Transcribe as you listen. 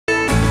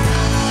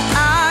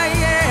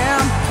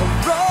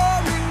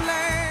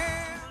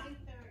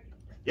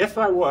Yes,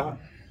 I was.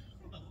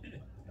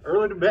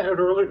 Early to bed,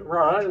 early to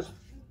rise.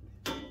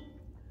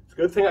 It's a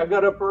good thing I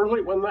got up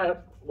early when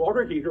that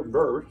water heater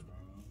burst.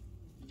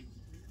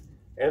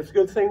 And it's a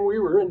good thing we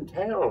were in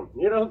town.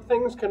 You know,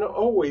 things can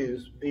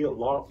always be a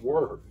lot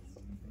worse.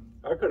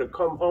 I could have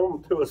come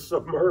home to a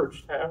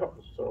submerged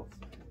house. So,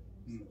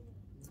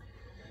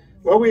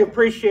 well, we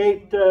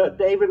appreciate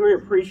David. We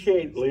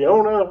appreciate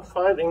Leona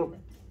finding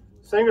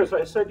singers.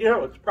 I said, you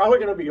know, it's probably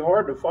going to be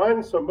hard to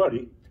find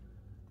somebody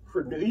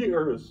for New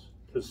Year's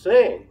to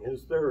sing.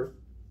 Is there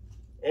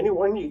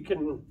anyone you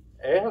can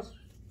ask?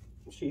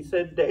 She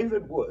said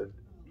David would.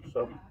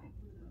 So,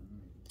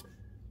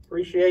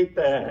 appreciate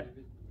that.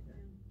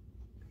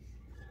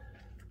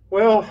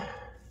 Well,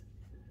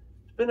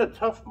 it's been a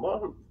tough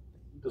month.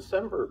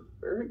 December,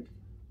 very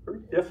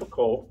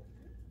difficult.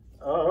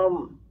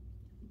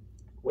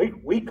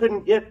 We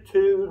couldn't get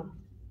to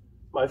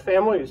my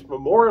family's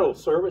memorial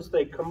service.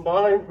 They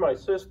combined my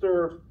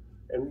sister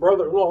and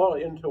brother-in-law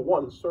into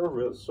one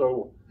service.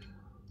 So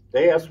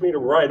they asked me to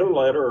write a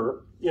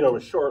letter, you know,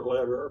 a short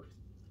letter.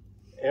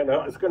 And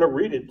I was going to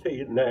read it to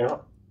you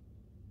now.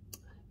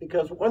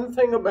 Because one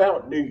thing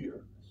about New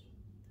Year's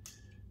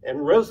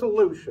and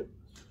resolutions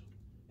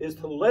is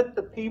to let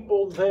the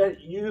people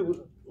that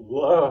you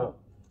love,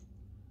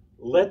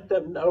 let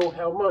them know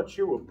how much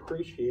you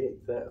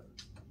appreciate them.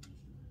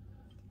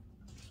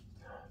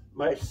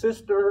 My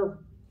sister,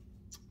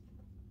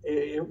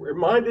 it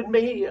reminded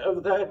me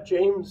of that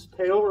James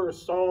Taylor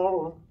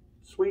song,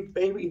 Sweet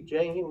Baby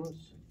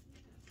James.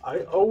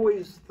 I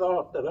always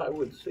thought that I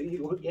would see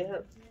you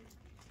again.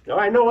 Now,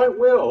 I know I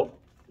will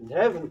in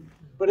heaven,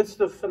 but it's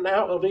the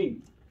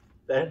finality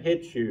that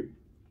hits you.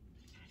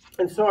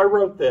 And so I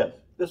wrote this.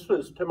 This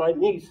was to my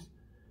niece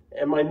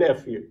and my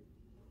nephew.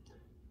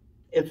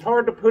 It's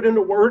hard to put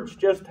into words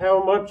just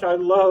how much I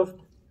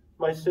loved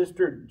my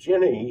sister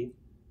Jenny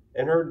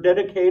and her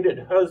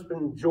dedicated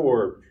husband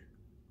George.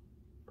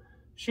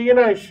 She and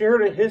I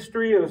shared a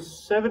history of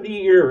 70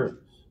 years.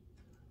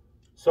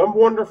 Some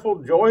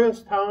wonderful,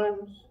 joyous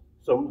times,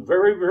 some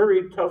very,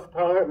 very tough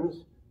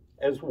times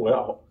as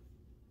well.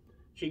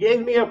 She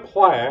gave me a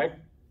plaque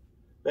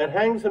that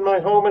hangs in my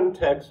home in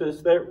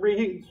Texas that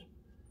reads,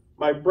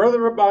 "My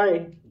brother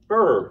by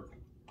birth,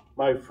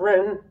 my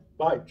friend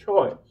by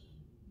choice."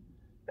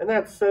 And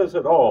that says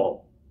it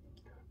all.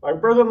 My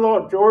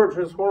brother-in-law George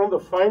is one of the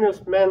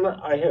finest men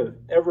I have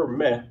ever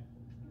met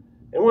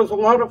and was a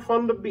lot of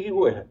fun to be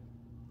with.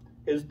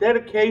 His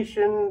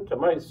dedication to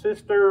my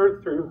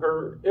sister through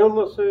her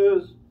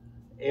illnesses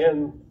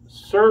and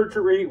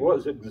surgery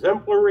was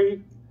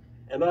exemplary,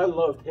 and I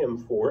loved him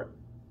for it.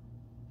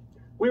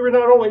 We were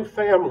not only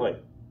family,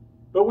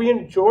 but we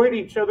enjoyed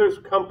each other's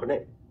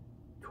company,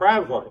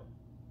 traveling,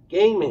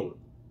 gaming,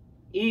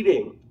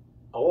 eating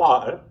a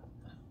lot,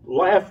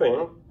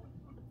 laughing,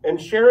 and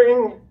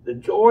sharing the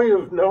joy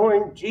of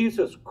knowing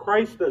Jesus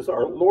Christ as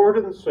our Lord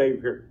and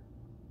Savior.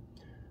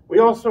 We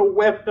also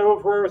wept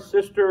over our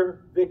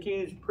sister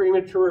Vicky's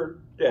premature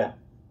death,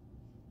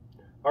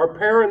 our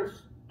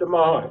parents'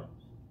 demise,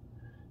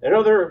 and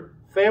other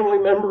family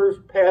members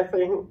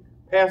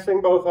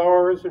passing both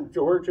ours and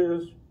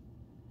George's.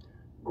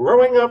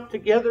 Growing up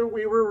together,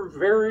 we were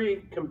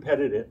very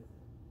competitive,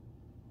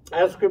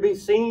 as could be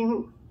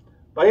seen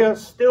by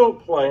us still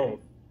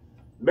playing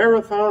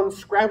marathon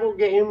Scrabble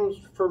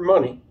games for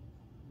money,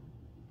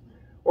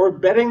 or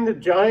betting the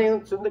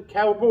Giants in the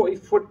Cowboy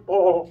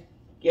football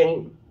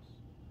games.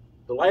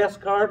 The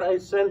last card I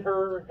sent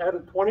her had a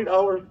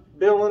 $20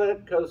 bill in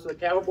it because the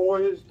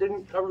Cowboys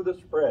didn't cover the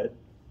spread.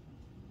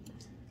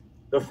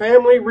 The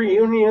family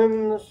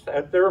reunions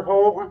at their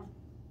home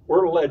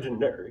were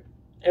legendary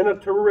and a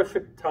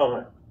terrific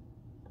time.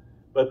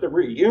 But the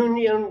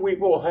reunion we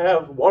will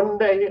have one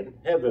day in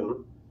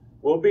heaven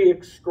will be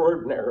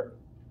extraordinary.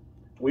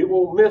 We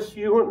will miss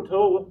you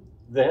until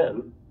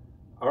then,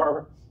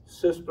 our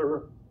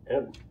sister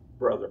and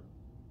brother.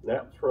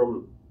 That's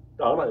from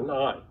Donna and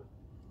I.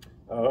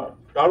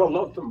 Donna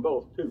loved them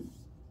both too.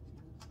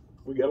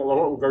 We get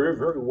along very,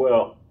 very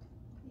well.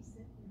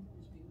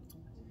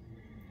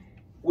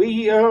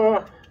 We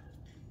all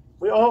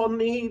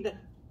need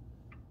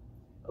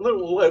a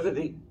little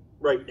levity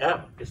right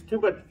now. There's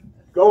too much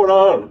going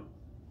on.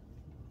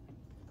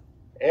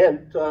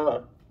 And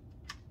I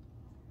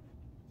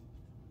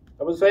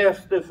was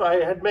asked if I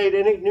had made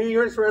any New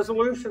Year's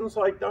resolutions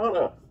like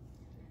Donna.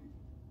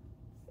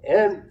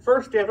 And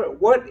first,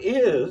 what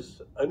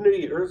is a New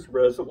Year's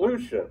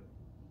resolution?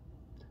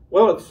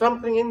 Well, it's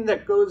something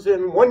that goes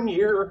in one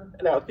year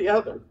and out the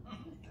other.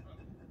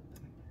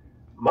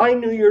 My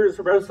New Year's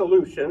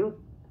resolution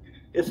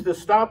is to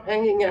stop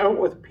hanging out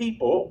with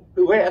people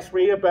who ask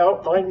me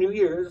about my New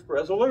Year's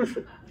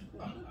resolution.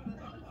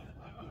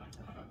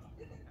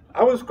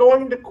 I was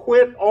going to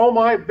quit all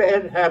my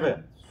bad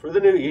habits for the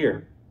new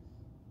year.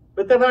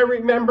 But then I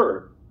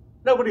remember,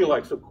 nobody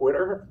likes a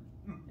quitter.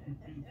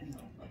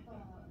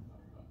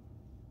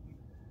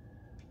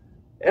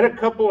 And a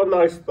couple of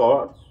nice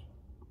thoughts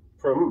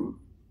from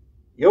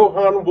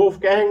Johann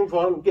Wolfgang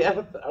von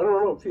Goethe. I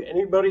don't know if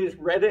anybody's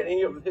read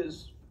any of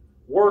his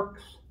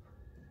works,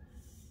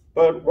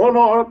 but one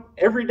ought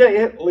every day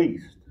at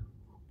least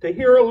to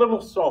hear a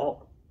little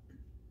song,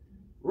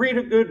 read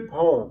a good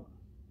poem,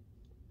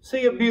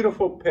 see a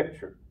beautiful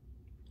picture,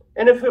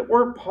 and if it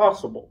were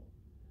possible,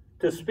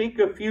 to speak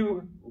a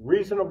few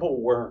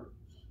reasonable words.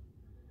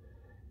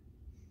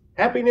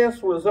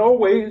 Happiness was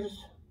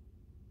always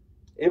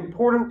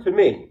important to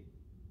me,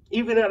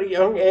 even at a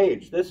young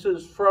age. This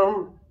is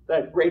from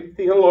that great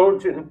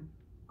theologian,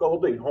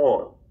 Goldie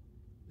Hawn.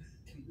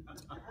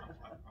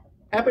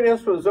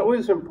 Happiness was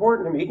always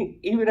important to me,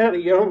 even at a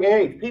young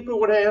age. People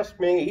would ask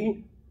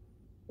me,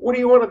 what do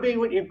you want to be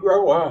when you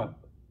grow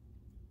up?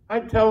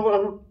 I'd tell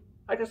them,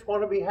 I just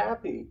want to be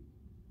happy.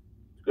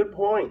 Good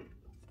point.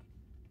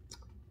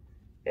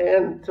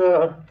 And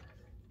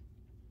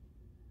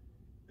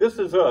this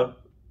is a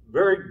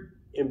very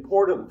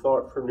important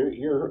thought for New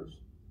Year's.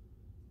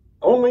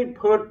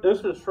 This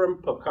is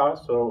from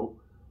Picasso,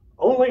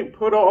 only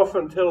put off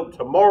until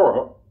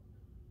tomorrow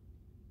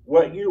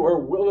what you are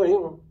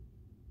willing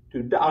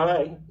to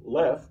die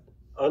left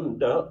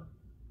undone.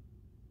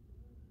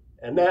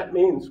 And that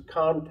means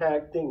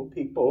contacting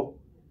people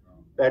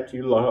that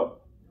you love.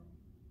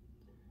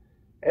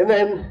 And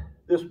then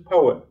this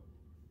poet,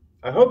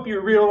 I hope you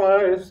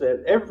realize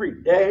that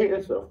every day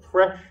is a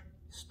fresh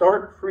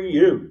start for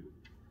you,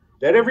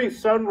 that every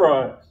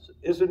sunrise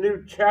is a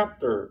new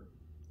chapter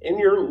in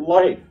your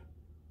life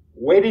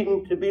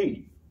waiting to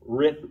be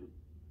written.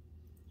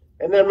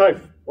 And then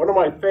one of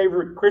my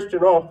favorite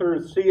Christian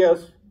authors,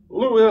 C.S.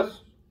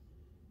 Lewis,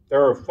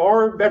 there are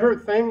far better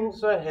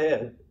things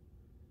ahead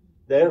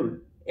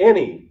than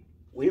any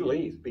we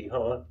leave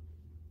behind.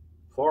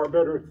 Far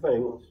better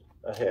things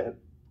ahead.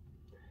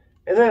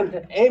 And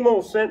then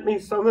Emil sent me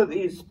some of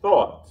these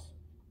thoughts.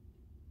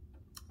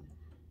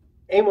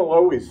 Emil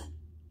always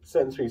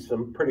sends me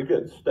some pretty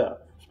good stuff,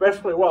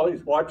 especially while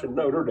he's watching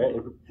Notre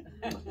Dame.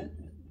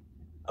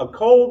 A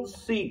cold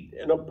seat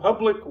in a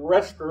public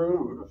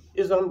restroom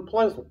is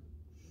unpleasant.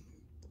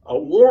 A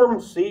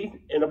warm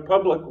seat in a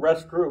public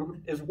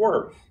restroom is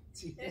worse.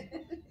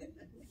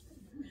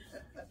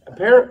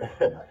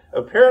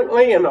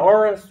 Apparently an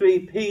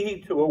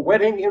RSVP to a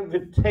wedding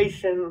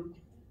invitation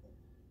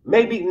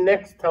maybe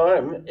next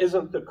time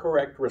isn't the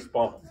correct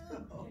response.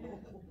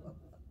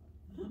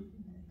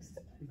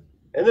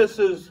 And this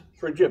is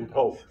for Jim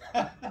Pope.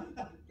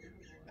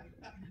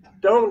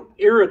 Don't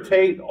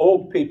irritate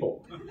old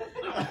people.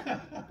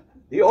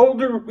 The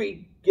older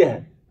we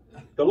get,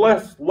 the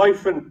less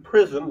life in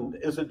prison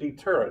is a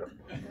deterrent.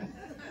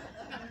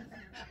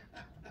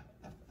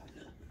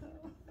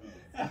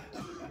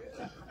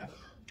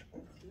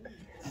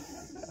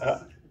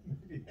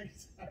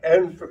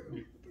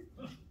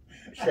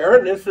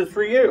 Sharon, this is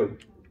for you.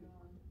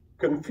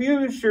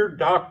 Confuse your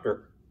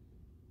doctor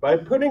by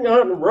putting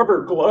on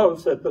rubber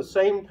gloves at the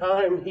same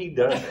time he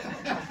does.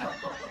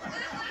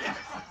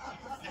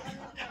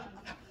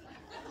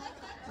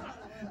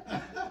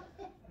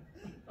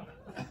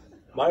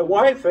 My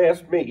wife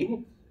asked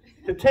me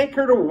to take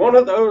her to one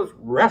of those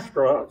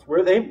restaurants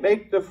where they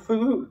make the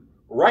food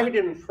right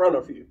in front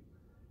of you.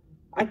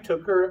 I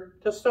took her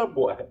to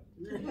Subway.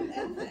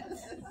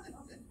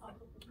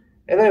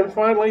 And then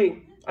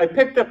finally, I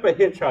picked up a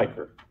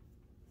hitchhiker.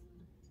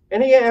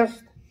 And he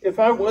asked if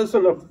I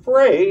wasn't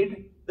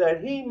afraid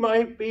that he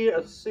might be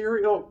a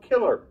serial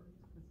killer.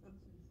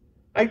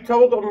 I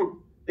told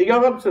him the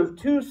odds of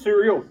two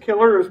serial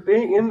killers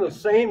being in the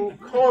same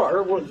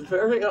car was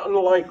very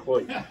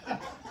unlikely.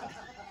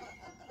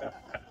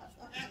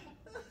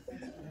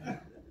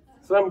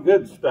 Some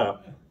good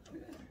stuff.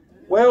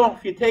 Well,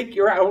 if you take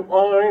your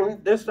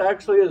outline, this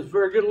actually is a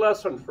very good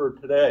lesson for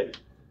today.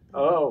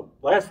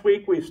 Last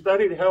week we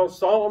studied how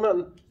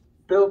Solomon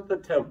built the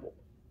temple.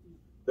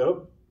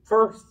 The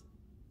first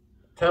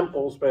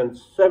temple spent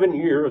 7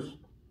 years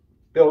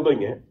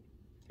building it.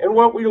 And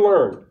what we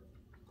learned,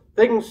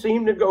 things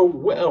seem to go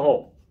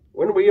well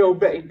when we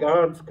obey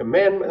God's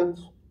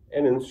commandments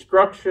and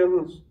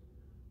instructions,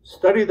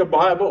 study the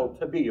Bible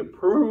to be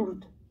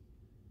approved.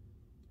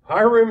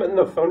 Hiram and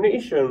the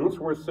Phoenicians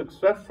were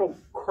successful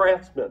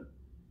craftsmen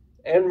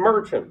and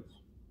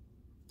merchants,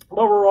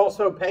 but were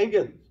also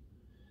pagans.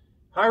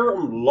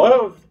 Hiram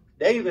loved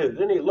David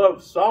and he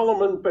loved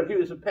Solomon, but he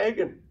was a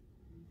pagan.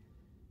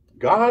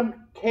 God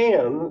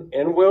can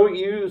and will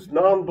use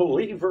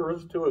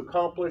non-believers to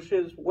accomplish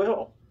his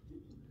will.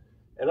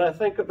 And I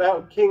think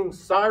about King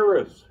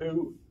Cyrus,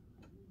 who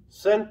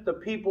sent the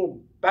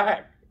people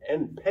back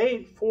and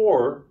paid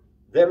for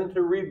them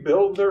to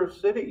rebuild their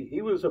city.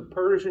 He was a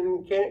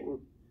Persian king.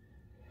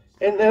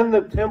 And then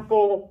the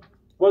temple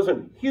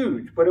wasn't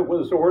huge, but it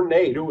was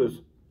ornate. It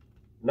was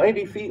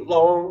 90 feet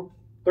long,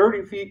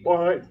 30 feet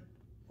wide,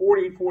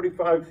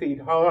 45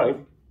 feet high.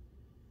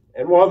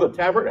 And while the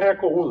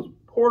tabernacle was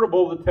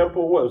portable, the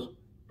temple was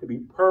to be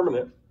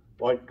permanent,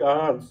 like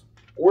God's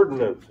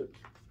ordinances.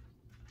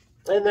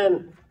 And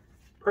then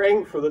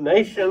praying for the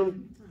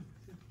nation.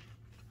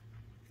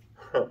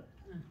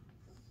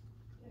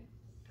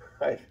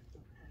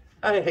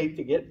 I hate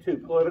to get too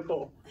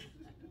political,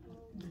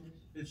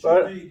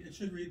 It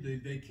should read the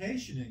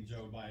vacationing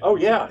Joe Biden. Oh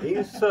yeah,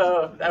 he's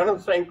down in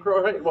St.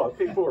 Croix. Well,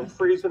 people are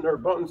freezing their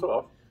buns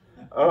off.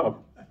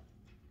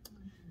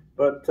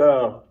 But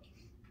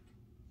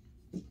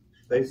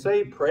they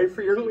say pray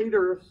for your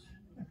leaders,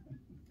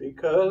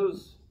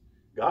 because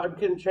God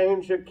can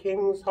change a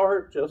king's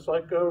heart just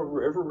like a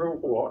river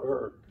of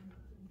water,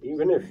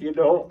 even if you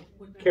don't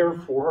care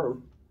for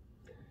him.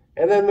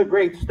 And then the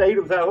great state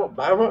of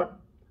Alabama,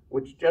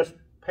 which just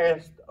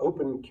passed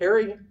open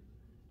carry.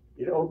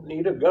 You don't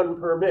need a gun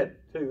permit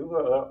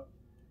to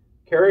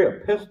carry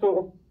a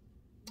pistol.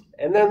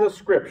 And then the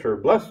scripture,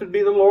 blessed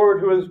be the Lord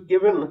who has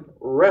given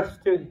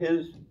rest to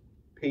his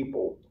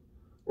people.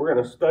 We're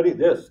going to study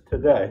this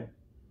today.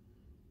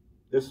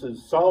 This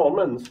is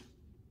Solomon's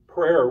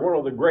prayer, one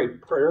of the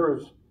great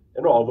prayers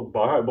in all the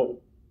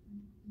Bible.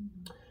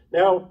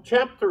 Now,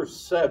 chapter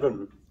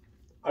 7,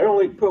 I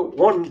only put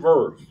one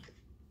verse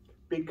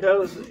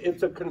because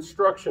it's a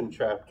construction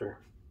chapter.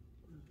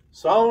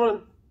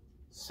 Solomon,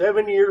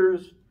 7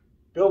 years,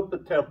 built the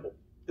temple,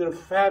 did a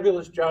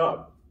fabulous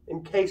job,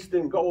 encased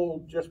in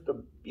gold, just a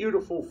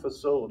beautiful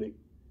facility.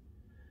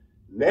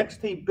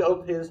 Next, he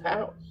built his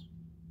house,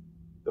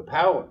 the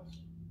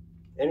palace,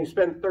 and he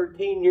spent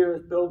 13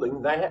 years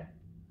building that.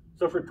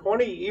 So for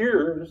 20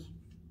 years,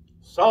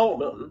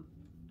 Solomon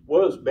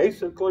was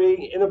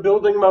basically in a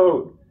building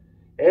mode.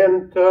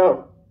 And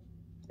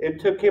it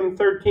took him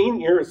 13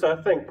 years,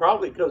 I think,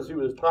 probably because he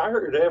was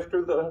tired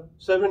after the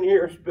 7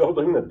 years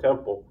building the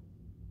temple.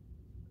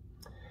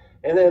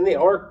 And then the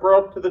ark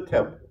brought to the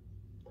temple.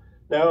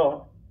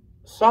 Now,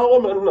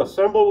 Solomon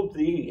assembled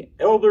the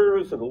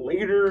elders and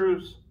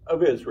leaders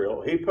of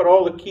Israel. He put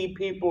all the key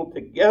people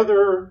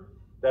together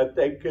that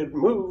they could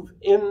move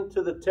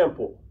into the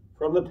temple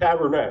from the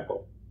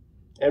tabernacle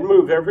and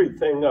move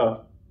everything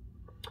up.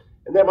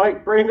 And they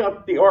might bring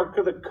up the ark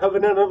of the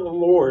covenant of the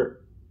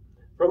Lord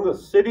from the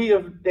city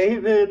of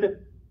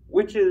David,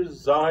 which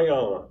is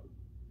Zion.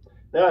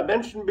 Now, I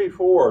mentioned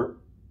before,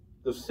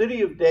 the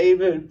city of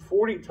David,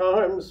 40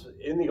 times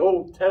in the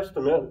Old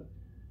Testament,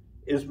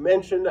 is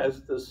mentioned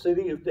as the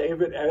city of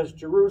David as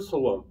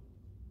Jerusalem,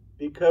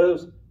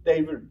 because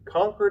David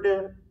conquered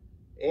it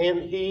and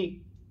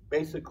he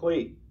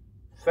basically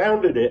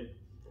founded it.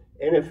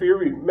 And if you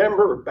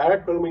remember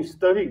back when we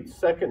studied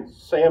 2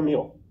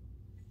 Samuel,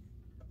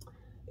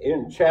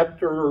 in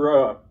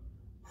chapter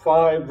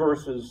 5,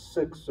 verses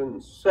 6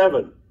 and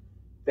 7,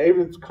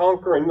 David's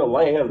conquering the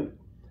land,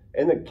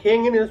 and the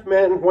king and his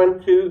men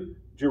went to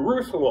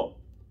Jerusalem,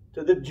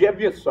 to the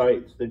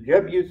Jebusites. The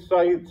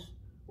Jebusites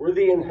were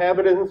the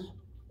inhabitants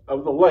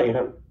of the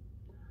land,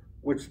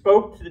 which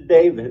spoke to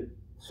David,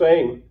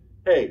 saying,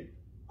 hey,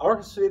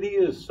 our city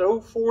is so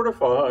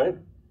fortified,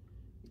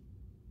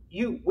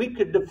 we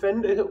could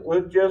defend it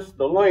with just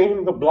the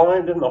lame, the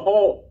blind, and the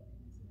halt.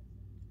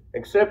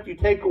 Except you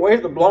take away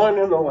the blind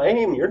and the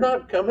lame, you're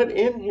not coming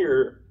in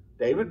here.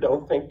 David,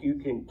 don't think you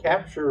can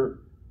capture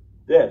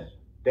this.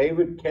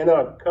 David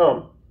cannot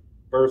come.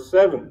 Verse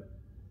 7,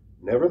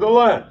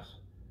 nevertheless,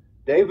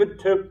 David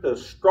took the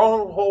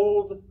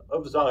stronghold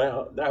of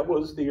Zion. That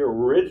was the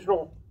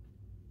original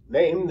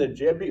name the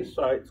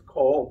Jebusites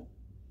called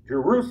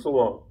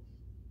Jerusalem.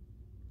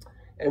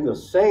 And the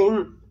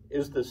same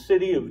is the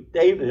city of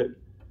David.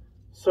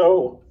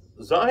 So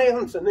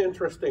Zion's an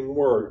interesting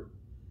word.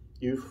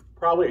 You've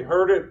probably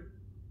heard it.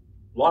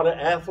 A lot of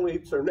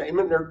athletes are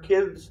naming their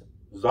kids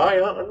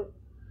Zion.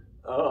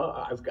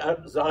 I've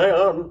got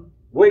Zion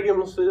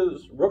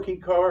Williams's rookie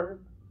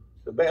card,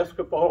 the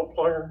basketball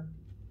player.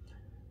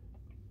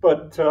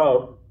 But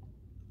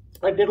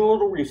I did a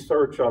little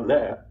research on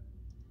that.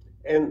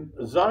 And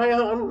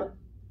Zion,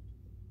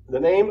 the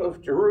name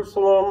of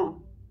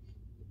Jerusalem,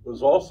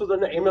 was also the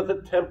name of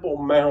the Temple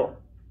Mount.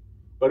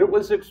 But it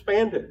was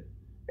expanded.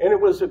 And it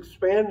was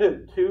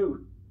expanded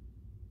to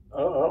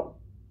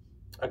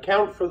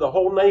account for the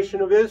whole nation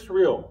of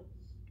Israel.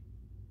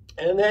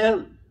 And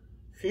then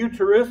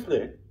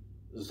futuristic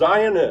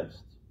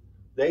Zionists,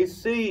 they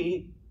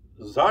see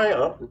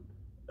Zion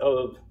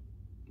of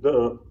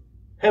the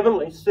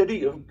heavenly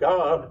city of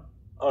God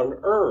on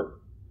earth.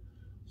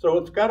 So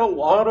it's got a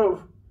lot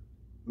of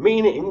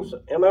meanings.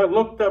 And I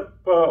looked up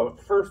 1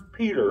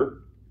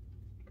 Peter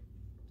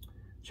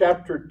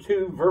chapter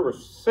 2,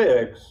 verse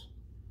 6.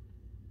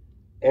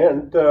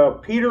 And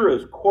Peter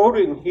is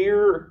quoting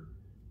here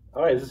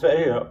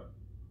Isaiah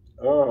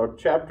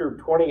chapter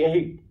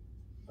 28,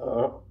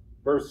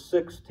 verse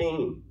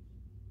 16.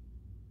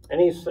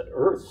 And he said,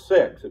 or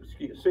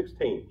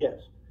 16, yes.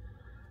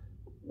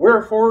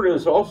 Wherefore it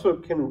is also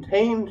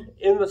contained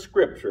in the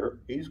scripture,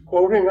 he's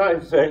quoting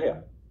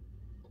Isaiah,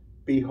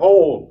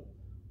 behold,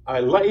 I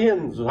lay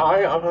in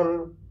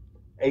Zion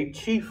a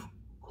chief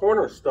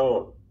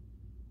cornerstone,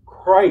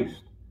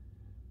 Christ,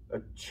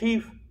 a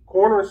chief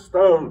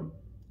cornerstone,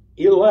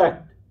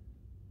 elect,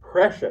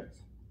 precious,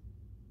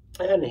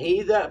 and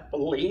he that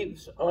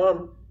believes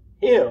on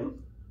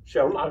him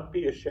shall not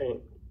be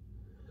ashamed.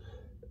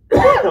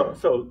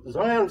 So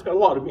Zion's got a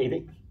lot of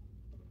meanings,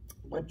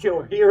 but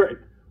you'll hear it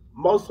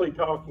mostly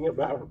talking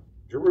about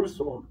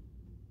Jerusalem.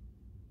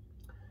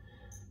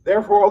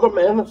 Therefore all the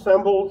men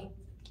assembled,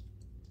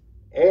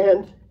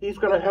 and he's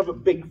going to have a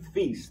big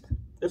feast.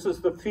 This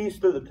is the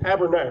Feast of the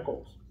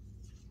Tabernacles.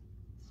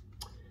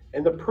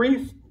 And the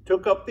priest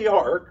took up the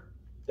ark.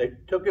 They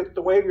took it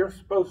the way you're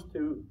supposed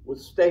to, with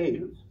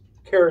staves,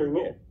 carrying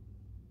it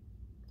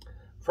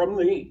from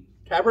the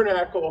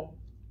tabernacle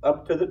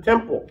up to the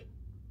temple.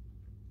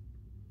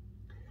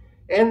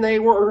 And they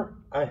were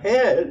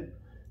ahead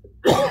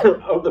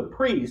of the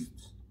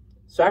priests,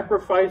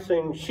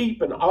 sacrificing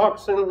sheep and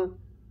oxen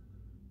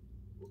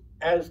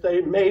as they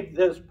made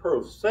this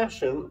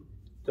procession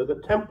to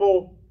the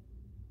temple.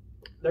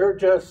 They're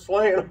just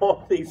slaying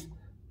all these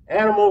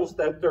animals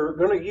that they're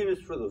going to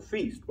use for the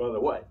feast, by the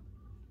way.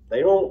 They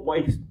don't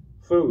waste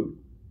food.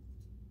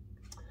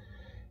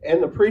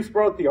 And the priest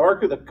brought the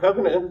Ark of the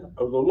Covenant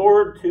of the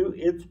Lord to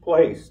its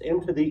place,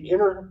 into the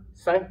inner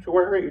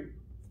sanctuary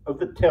of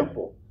the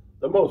temple,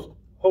 the most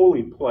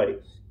holy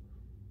place,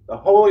 the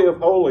Holy of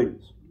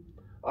Holies,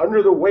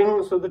 under the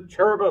wings of the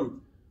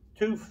cherubim,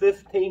 2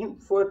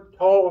 15-foot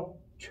tall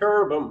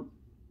cherubim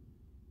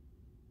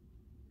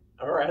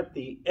are at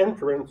the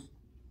entrance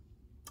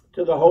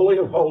to the Holy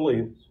of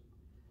Holies.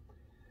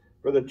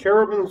 For the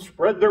cherubim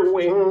spread their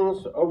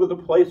wings over the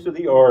place of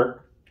the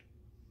ark,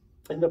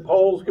 and the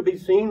poles could be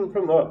seen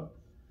from the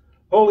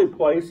holy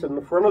place in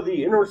the front of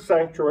the inner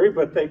sanctuary,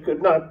 but they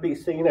could not be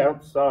seen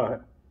outside.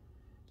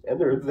 And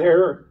they're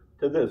there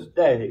to this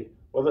day,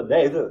 well, the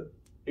day that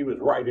he was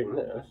writing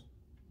this.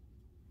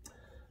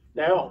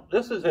 Now,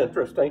 this is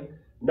interesting.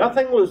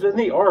 Nothing was in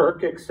the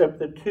ark except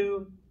the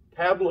 2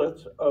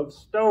 tablets of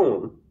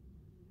stone,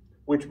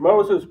 which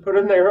Moses put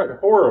in there at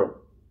Horeb,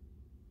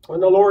 when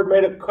the Lord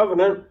made a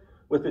covenant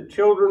with the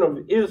children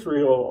of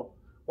Israel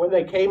when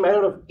they came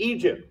out of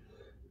Egypt.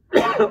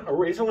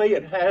 Originally,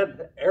 it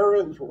had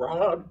Aaron's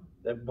rod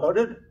that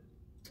budded,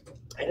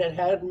 and it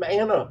had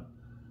manna.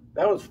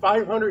 That was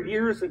 500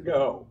 years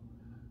ago.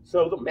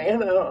 So the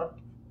manna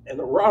and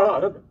the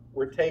rod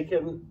were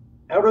taken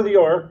out of the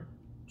ark,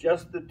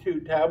 just the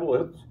 2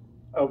 tablets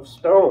of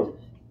stone.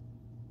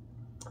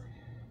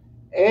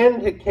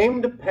 And it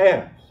came to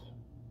pass,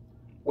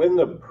 when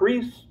the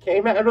priests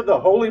came out of the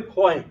holy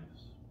place,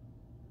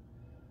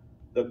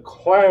 the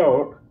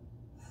cloud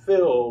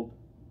filled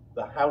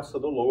the house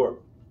of the Lord.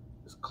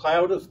 This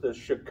cloud is the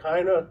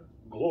Shekinah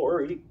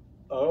glory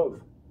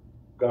of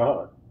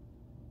God.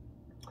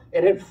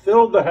 And it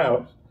filled the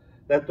house,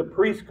 that the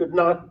priest could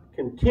not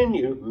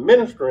continue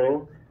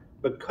ministering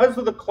because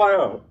of the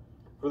cloud,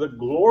 for the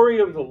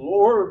glory of the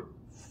Lord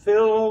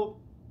filled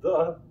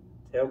the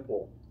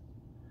temple.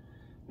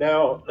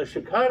 Now, the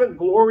Shekinah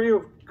glory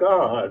of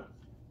God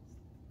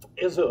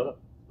is a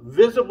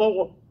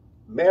visible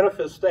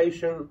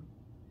manifestation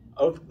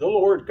of the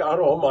Lord God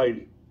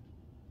Almighty.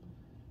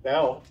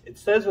 Now, it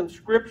says in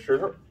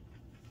Scripture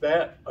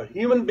that a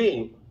human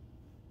being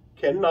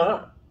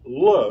cannot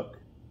look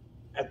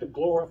at the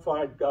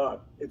glorified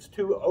God. It's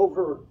too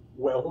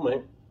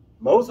overwhelming.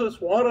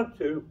 Moses wanted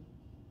to.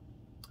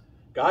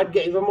 God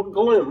gave him a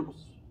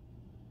glimpse,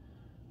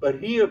 but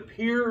he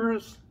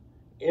appears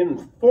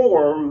in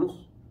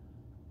forms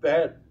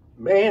that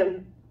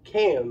man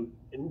can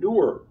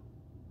endure.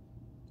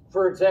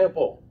 For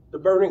example, the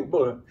burning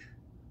bush.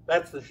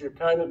 That's the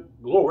Shekinah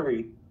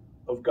glory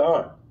of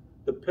God.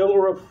 The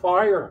pillar of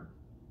fire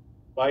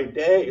by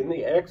day in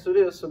the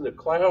Exodus, and the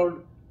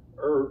cloud,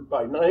 or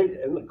by night,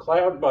 and the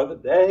cloud by the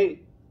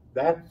day.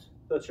 That's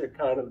the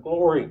Shekinah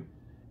glory.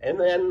 And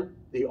then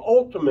the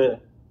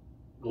ultimate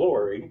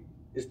glory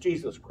is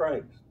Jesus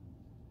Christ,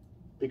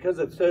 because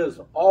it says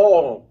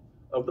all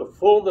of the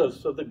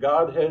fullness of the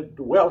Godhead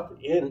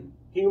dwelt in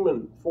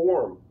human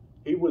form.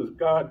 He was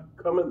God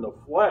come in the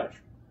flesh,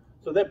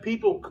 so that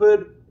people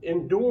could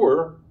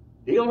endure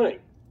dealing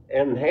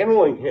and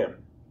handling him.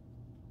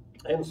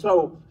 And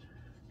so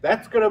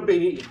that's going to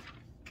be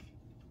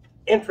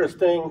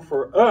interesting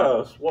for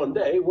us one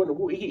day when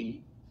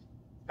we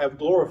have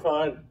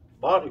glorified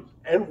bodies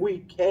and we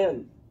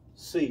can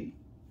see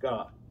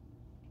God.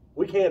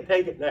 We can't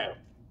take it now,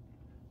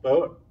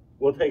 but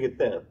we'll take it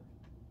then.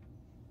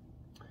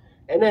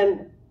 And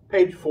then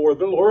page 4,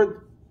 the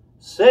Lord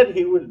said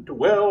he would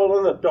dwell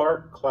in the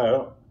dark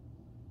cloud.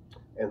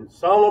 And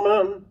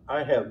Solomon,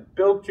 I have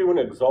built you an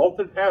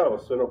exalted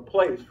house and a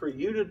place for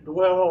you to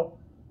dwell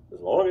as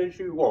long as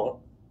you want,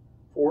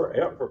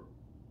 forever.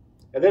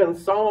 And then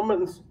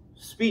Solomon's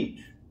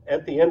speech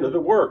at the end of the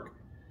work.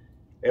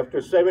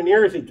 After 7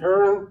 years, he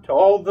turned to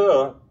all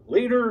the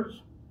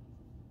leaders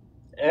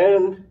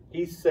and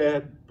he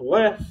said,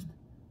 "Blessed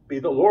be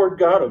the Lord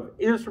God of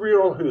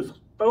Israel, who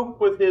spoke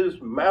with his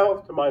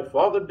mouth to my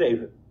father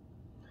David,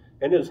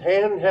 and his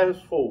hand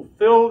has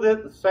fulfilled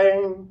it,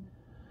 saying,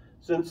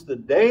 since the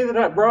day that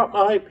I brought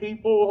my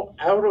people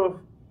out of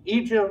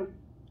Egypt,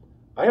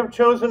 I have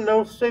chosen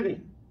no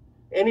city,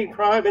 any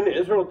tribe in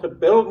Israel to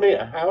build me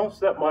a house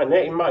that my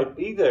name might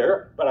be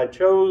there, but I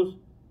chose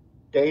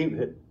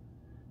David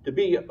to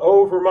be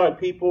over my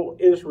people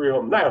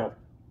Israel." Now,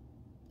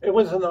 it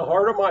was in the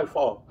heart of my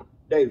father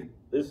David,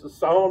 this is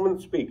Solomon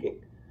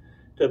speaking,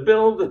 to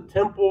build a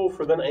temple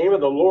for the name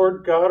of the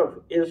Lord God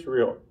of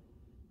Israel.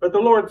 But the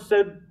Lord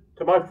said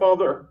to my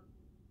father,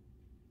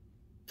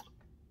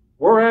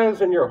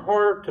 whereas in your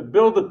heart to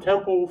build a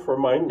temple for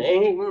my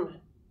name,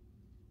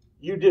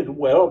 you did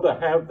well to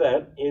have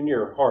that in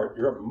your heart.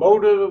 Your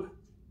motive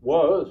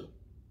was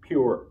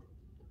pure.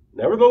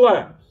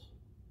 Nevertheless,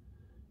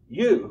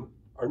 you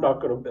are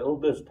not going to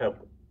build this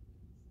temple,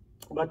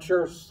 but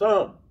your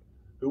son,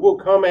 who will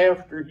come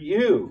after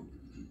you,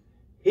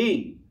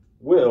 he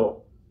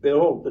will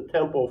build the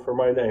temple for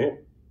my name.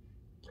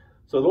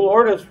 So the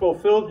Lord has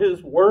fulfilled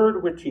his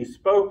word which he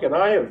spoke, and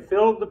I have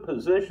filled the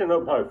position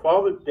of my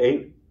father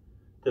David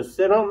to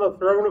sit on the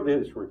throne of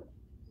Israel,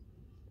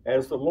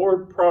 as the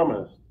Lord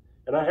promised.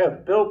 And I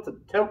have built the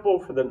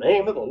temple for the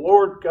name of the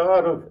Lord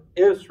God of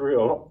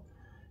Israel,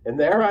 and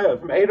there I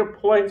have made a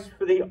place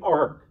for the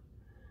ark,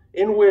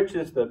 in which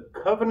is the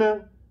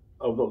covenant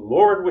of the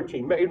Lord which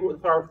he made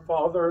with our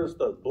fathers,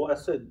 the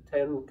blessed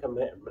 10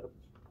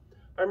 Commandments.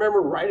 I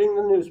remember writing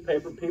the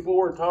newspaper, people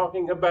were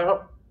talking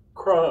about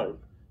crime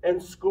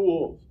and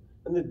schools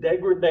and the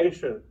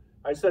degradation.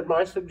 I said,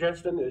 my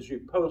suggestion is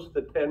you post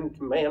the 10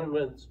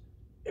 Commandments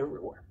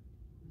everywhere.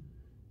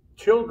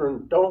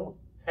 Children don't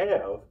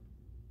have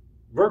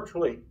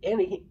virtually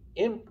any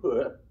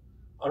input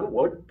on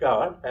what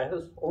God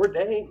has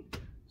ordained.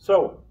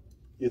 So,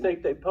 you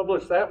think they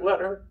published that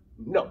letter?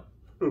 No.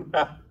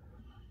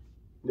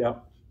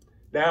 No.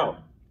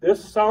 Now,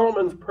 this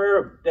Solomon's prayer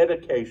of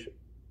dedication,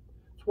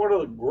 it's one of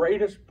the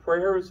greatest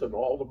prayers in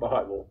all the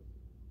Bible.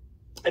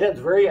 And it's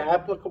very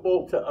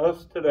applicable to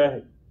us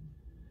today.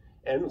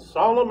 And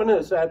Solomon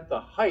is at the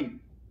height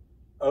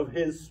of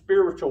his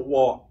spiritual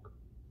walk.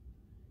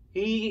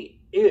 He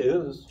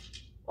is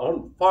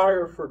on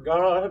fire for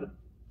God.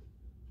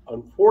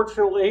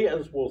 Unfortunately,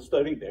 as we'll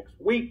study next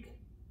week,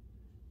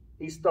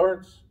 he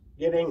starts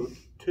getting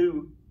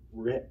too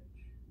rich.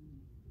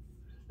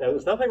 Now,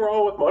 there's nothing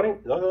wrong with money,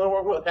 nothing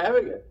wrong with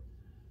having it.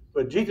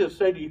 But Jesus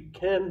said you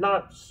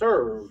cannot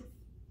serve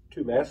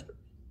two masters.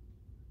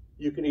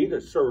 You can either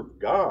serve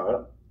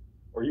God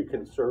or you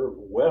can serve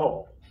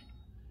well.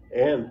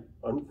 And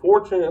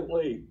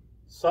unfortunately,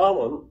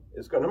 Solomon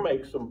is going to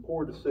make some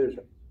poor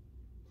decisions.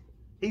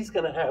 He's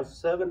going to have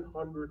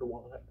 700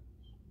 wives.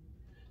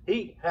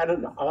 He had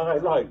an eye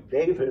like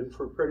David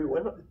for pretty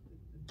women.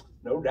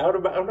 No doubt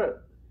about it.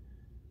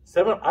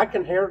 I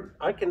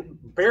can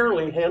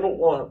barely handle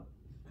one.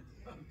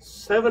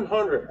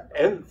 700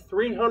 and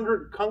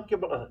 300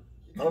 concubines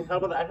on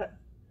top of that.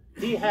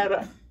 He had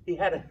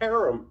a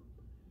harem,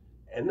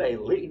 and they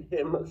lead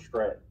him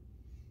astray.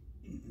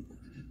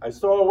 I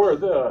saw where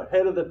the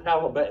head of the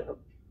Taliban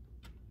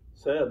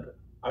said,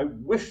 I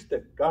wish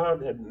that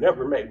God had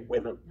never made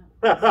women.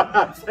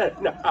 I said,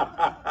 no.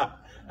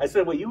 I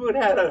said, well, you would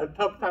have had a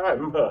tough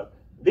time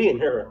being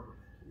here.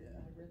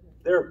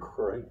 They're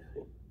crazy.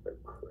 They're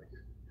crazy.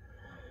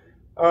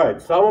 All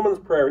right, Solomon's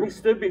prayer. And he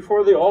stood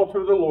before the altar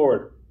of the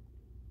Lord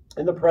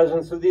in the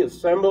presence of the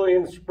assembly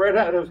and spread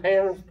out his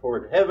hands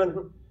toward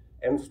heaven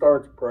and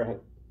starts praying.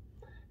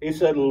 He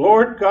said,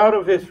 Lord God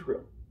of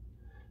Israel,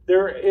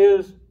 there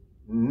is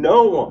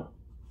no one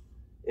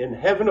in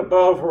heaven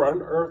above or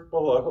on earth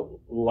below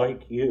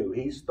like you.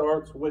 He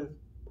starts with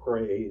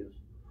praise.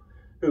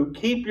 Who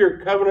keep your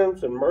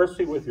covenants and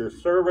mercy with your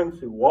servants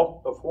who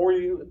walk before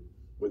you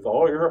with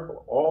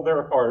all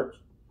their hearts.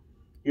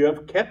 You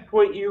have kept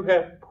what you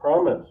have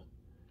promised.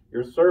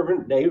 Your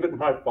servant David,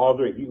 my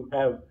father, you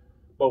have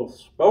both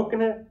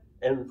spoken it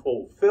and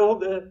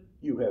fulfilled it.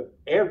 You have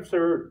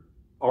answered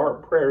our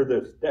prayer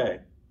this day.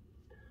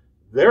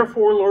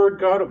 Therefore, Lord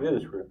God of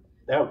Israel,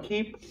 now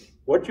keep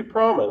what you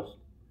promised.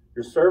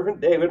 Your servant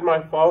David,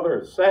 my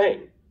father, is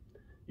saying,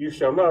 you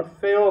shall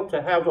not fail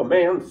to have a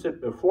man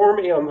sit before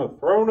me on the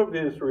throne of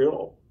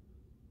Israel,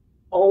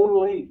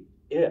 only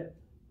if.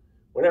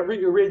 Whenever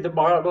you read the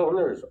Bible and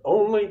there's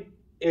only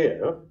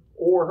if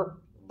or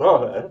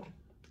but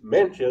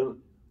mentioned,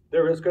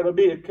 there is going to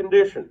be a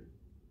condition.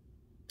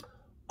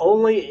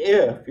 Only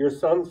if your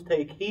sons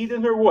take heed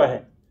in their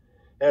way,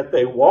 that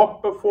they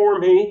walk before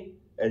me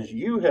as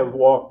you have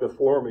walked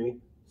before me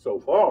so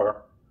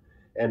far.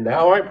 And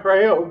now I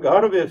pray, O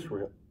God of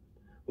Israel,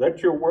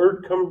 let your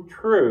word come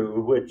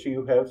true, which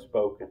you have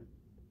spoken.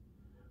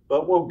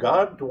 But will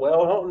God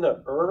dwell on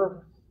the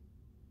earth?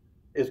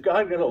 Is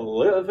God going to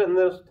live in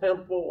this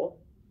temple?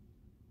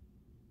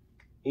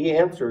 He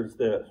answers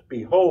this,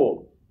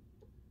 behold,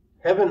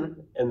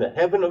 heaven and the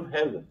heaven of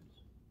heavens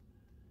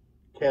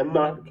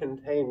cannot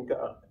contain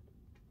God.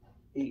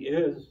 He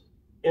is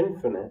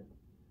infinite.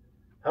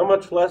 How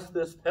much less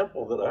this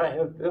temple that I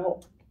have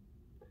built?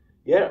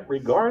 Yet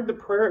regard the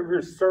prayer of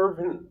your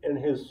servant and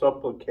his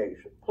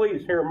supplication.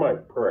 Please hear my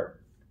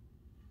prayer,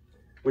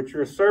 which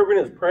your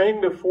servant is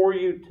praying before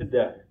you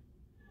today,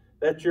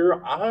 that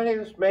your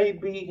eyes may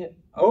be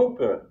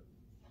open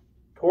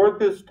toward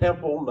this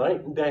temple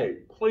night and day.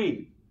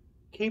 Please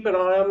keep an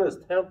eye on this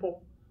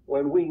temple.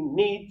 When we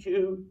need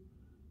you,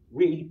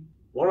 we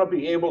want to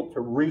be able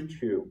to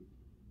reach you.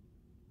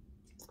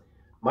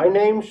 My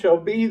name shall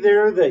be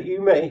there, that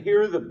you may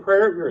hear the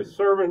prayer of your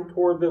servant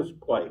toward this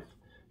place.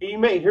 You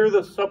may hear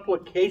the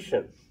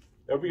supplication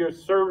of your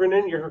servant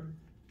in your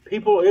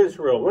people of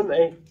Israel, when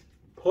they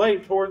play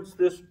towards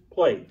this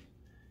place,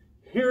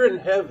 here in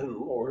heaven,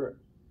 Lord,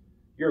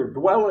 your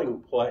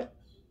dwelling place,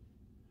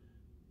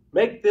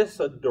 make this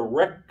a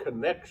direct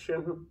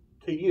connection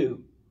to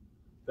you,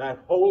 that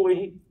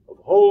holy of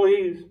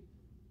holies,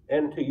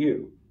 and to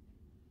you.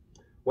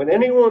 When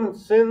anyone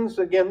sins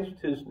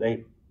against his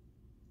neighbor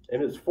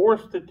and is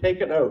forced to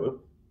take an oath,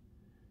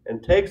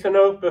 and takes an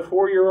oath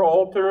before your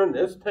altar in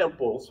this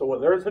temple, so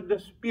when there's a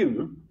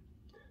dispute,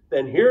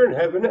 then here in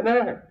heaven and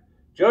act.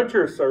 Judge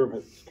your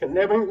servants,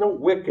 condemning the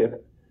wicked,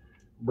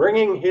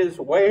 bringing his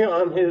way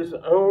on his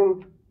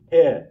own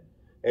head,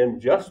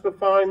 and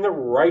justifying the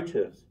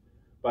righteous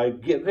by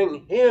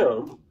giving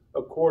him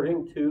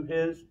according to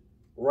his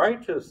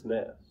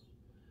righteousness.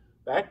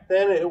 Back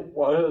then it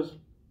was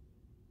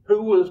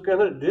who was going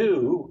to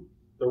do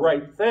the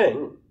right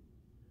thing.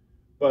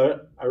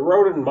 But I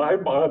wrote in my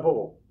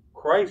Bible,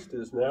 Christ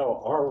is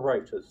now our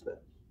righteousness.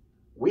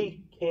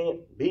 We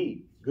can't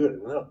be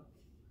good enough.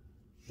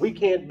 We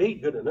can't be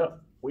good enough.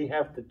 We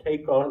have to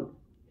take on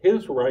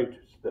his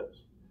righteousness.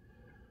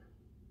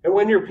 And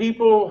when your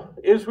people,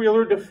 Israel,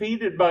 are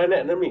defeated by an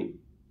enemy,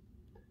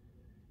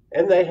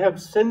 and they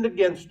have sinned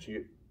against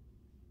you,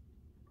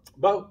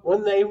 but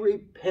when they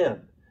repent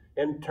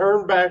and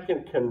turn back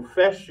and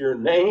confess your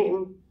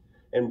name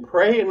and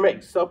pray and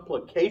make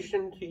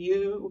supplication to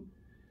you,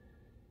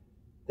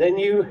 then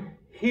you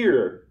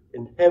hear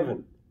in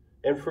heaven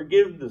and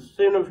forgive the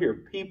sin of your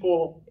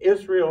people,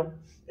 Israel,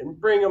 and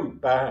bring them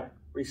back,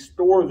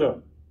 restore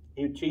them,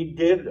 which he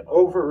did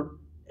over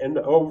and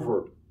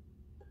over.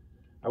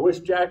 I wish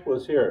Jack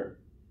was here.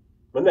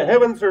 When the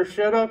heavens are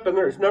shut up and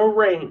there's no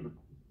rain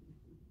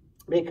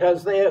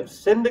because they have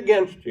sinned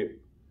against you,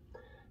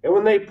 and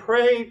when they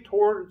pray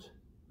towards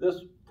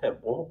this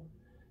temple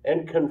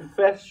and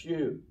confess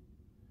you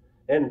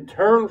and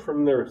turn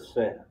from their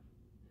sin,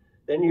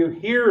 then you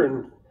hear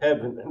in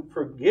heaven and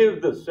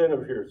forgive the sin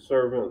of your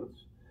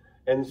servants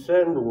and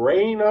send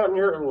rain on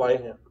your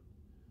land,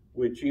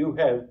 which you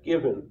have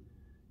given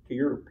to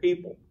your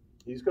people.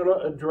 He's going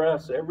to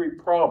address every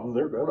problem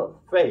they're going to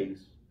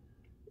face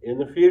in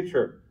the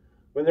future.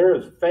 When there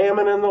is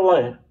famine in the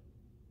land,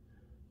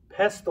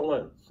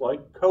 pestilence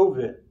like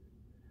COVID,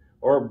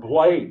 or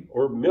blight,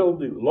 or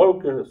mildew,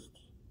 locusts,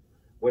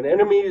 when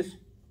enemies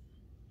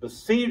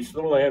besiege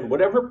the land,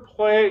 whatever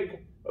plague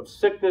of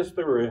sickness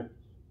there is,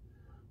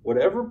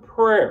 whatever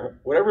prayer,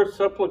 whatever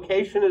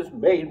supplication is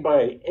made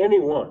by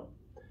anyone,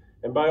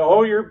 and by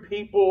all your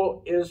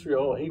people,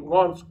 Israel, he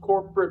wants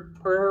corporate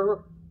prayer,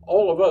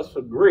 all of us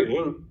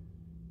agreeing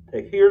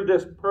to hear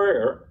this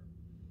prayer,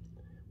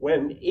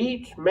 when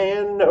each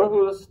man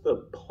knows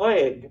the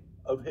plague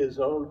of his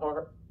own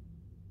heart.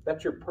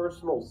 That's your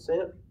personal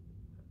sin.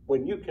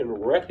 When you can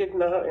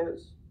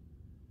recognize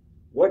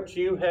what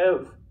you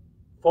have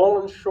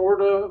fallen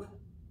short of,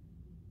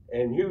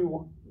 and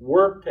you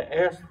work to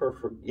ask for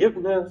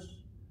forgiveness,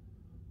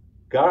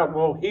 God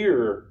will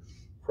hear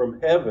from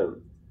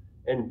heaven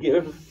and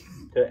give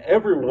to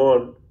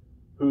everyone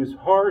whose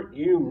heart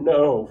you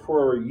know,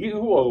 for you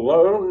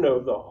alone know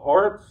the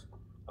hearts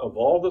of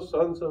all the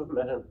sons of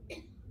men.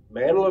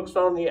 Man looks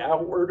on the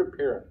outward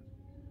appearance.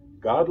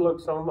 God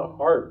looks on the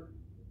heart.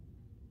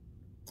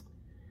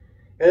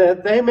 And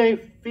that they may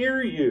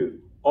fear you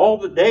all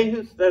the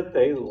days that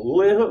they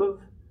live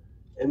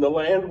in the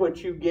land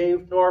which you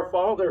gave to our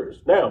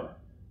fathers. Now,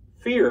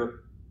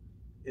 fear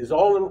is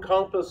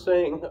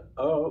all-encompassing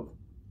of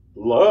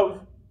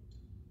love,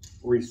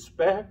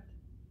 respect,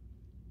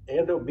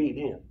 and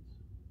obedience.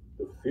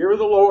 The fear of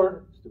the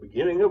Lord is the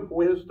beginning of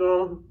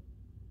wisdom.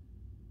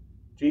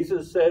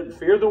 Jesus said,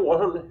 fear the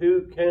one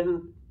who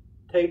can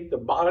take the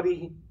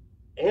body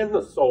and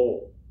the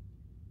soul,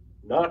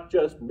 not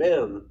just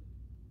men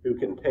who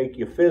can take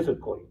you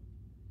physically.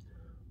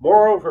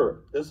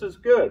 Moreover, this is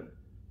good.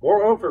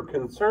 Moreover,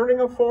 concerning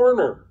a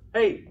foreigner,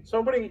 hey,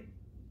 somebody,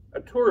 a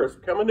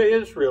tourist coming to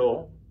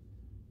Israel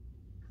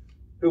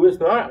who is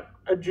not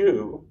a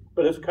Jew,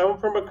 but has come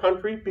from a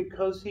country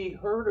because he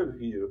heard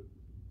of you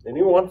and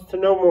he wants to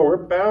know more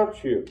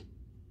about you.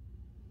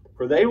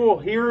 For they will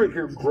hear of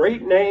your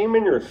great name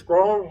and your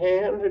strong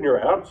hand and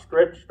your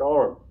outstretched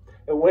arm.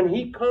 And when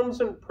he comes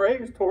and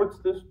prays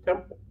towards this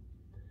temple,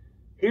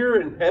 here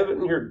in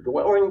heaven, your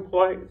dwelling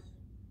place,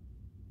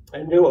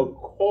 and do a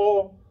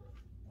call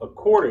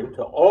according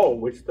to all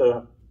which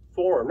the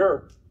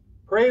foreigner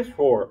prays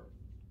for,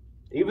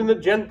 even the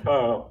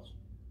Gentiles,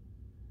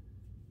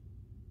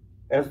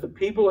 as the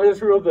people of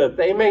Israel, that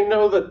they may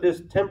know that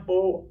this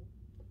temple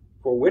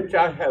for which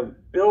I have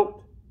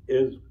built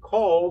is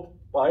called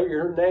by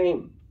your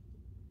name.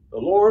 The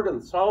Lord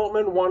and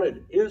Solomon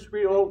wanted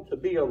Israel to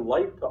be a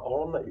light to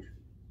all nations.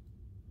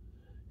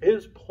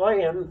 His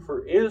plan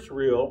for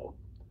Israel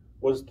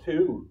was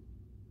to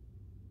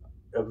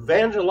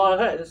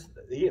evangelize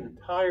the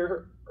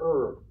entire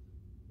earth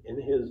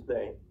in his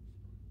name.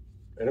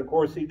 And of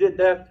course he did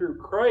that through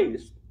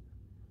Christ,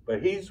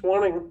 but he's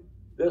wanting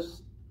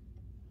this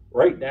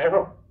right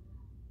now.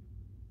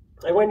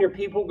 And when your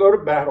people go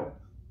to battle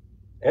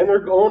and they're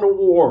going to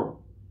war,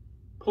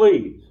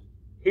 please,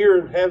 here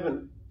in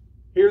heaven,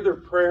 hear their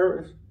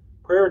prayers.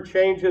 Prayer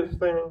changes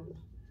things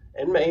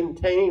and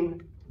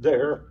maintain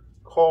their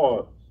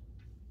cause.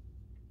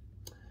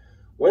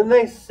 When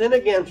they sin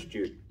against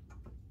you,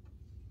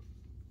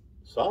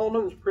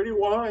 Solomon's pretty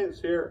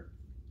wise here.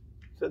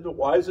 He said the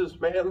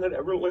wisest man that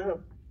ever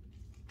lived,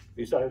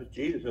 besides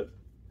Jesus.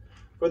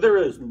 For there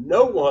is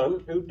no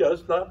one who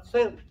does not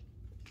sin.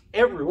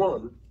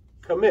 Everyone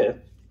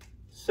commits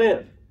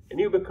sin. And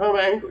you become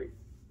angry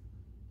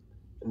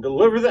and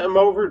deliver them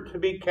over to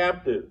be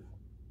captive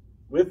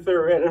with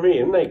their enemy.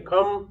 And they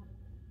come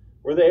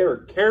where they are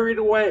carried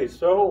away.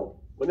 So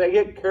when they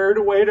get carried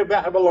away to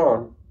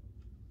Babylon,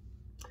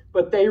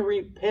 but they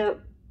repent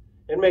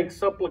and make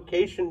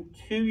supplication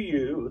to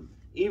you,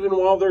 even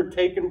while they're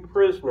taken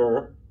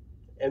prisoner,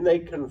 and they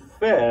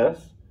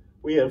confess,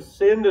 we have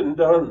sinned and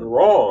done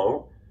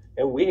wrong,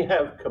 and we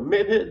have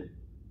committed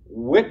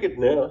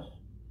wickedness.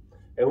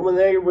 And when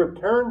they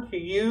return to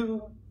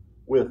you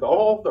with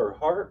all their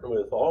heart and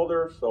with all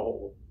their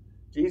soul,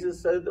 Jesus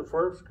said the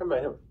first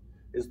commandment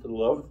is to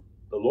love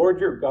the Lord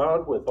your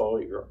God with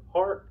all your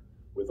heart,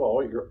 with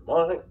all your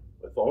mind,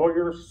 with all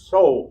your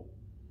soul,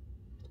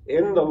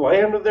 in the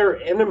land of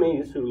their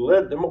enemies who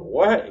led them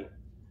away,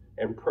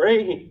 and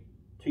pray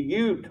to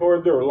you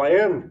toward their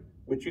land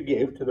which you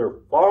gave to their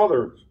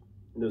fathers,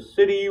 in the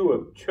city you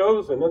have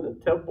chosen, and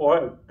the temple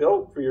I have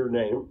built for your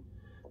name.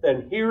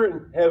 Then hear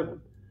in heaven,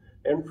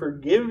 and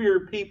forgive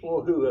your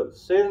people who have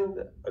sinned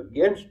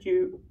against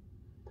you,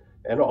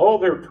 and all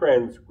their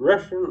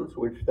transgressions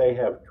which they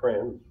have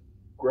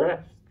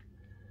transgressed,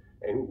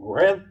 and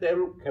grant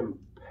them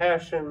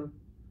compassion,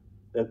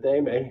 that they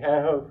may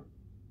have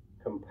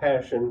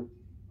compassion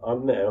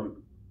on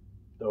them.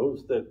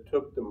 Those that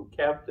took them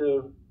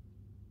captive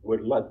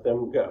would let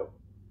them go.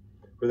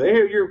 For they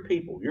are your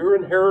people, your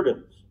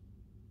inheritance,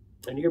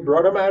 and you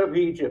brought them out of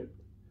Egypt.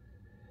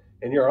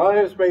 And your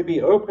eyes may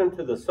be open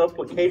to the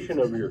supplication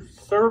of your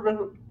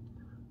servant.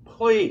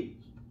 Please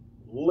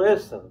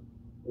listen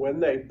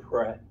when they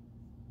pray.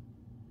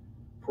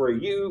 For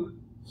you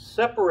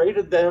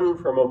separated them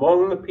from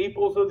among the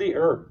peoples of the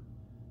earth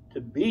to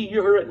be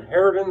your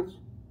inheritance,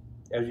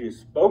 as you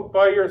spoke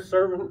by your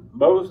servant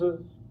Moses.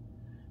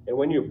 And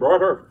when you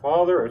brought our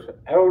fathers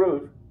out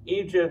of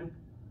Egypt,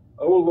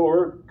 O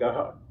Lord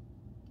God,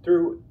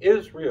 through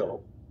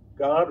Israel,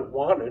 God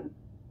wanted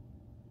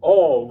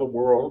all the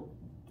world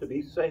to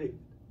be saved.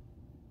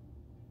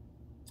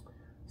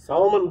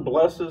 Solomon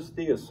blesses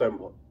the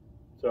assembly.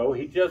 So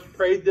he just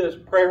prayed this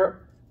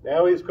prayer.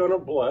 Now he's going to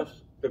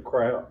bless the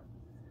crowd.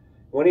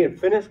 When he had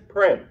finished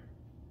praying,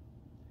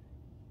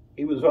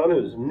 he was on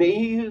his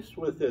knees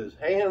with his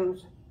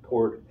hands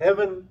toward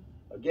heaven.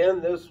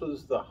 Again, this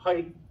was the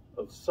height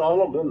of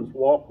Solomon's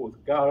walk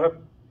with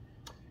God.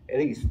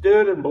 And he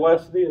stood and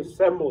blessed the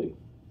assembly.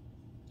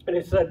 And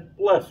he said,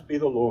 "Blessed be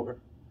the Lord,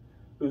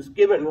 who's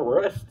given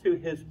rest to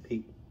his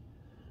people.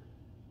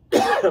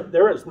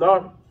 There has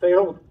not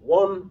failed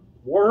one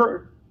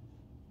word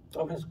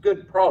of his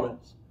good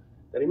promise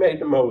that he made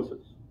to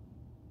Moses.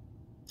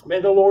 May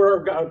the Lord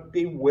our God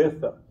be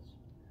with us,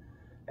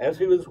 as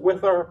he was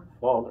with our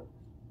fathers.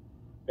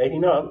 May he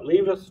not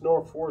leave us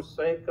nor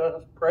forsake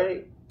us.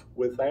 Pray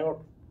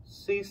without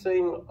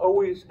ceasing,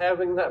 always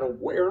having that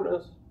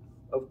awareness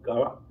of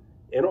God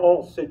in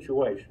all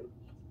situations,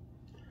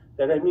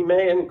 that he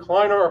may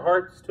incline our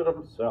hearts to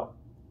himself,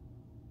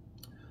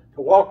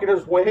 to walk in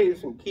his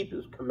ways and keep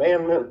his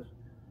commandments,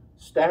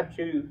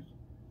 statutes,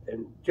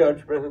 and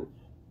judgments.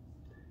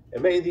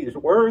 And may these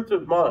words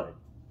of mine,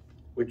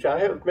 which I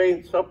have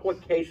made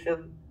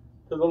supplication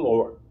to the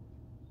Lord,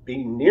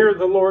 be near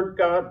the Lord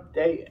God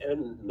day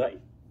and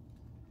night,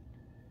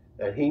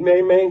 that he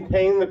may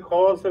maintain the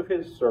cause of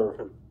his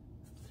servant,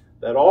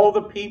 that all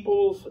the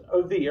peoples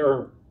of the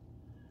earth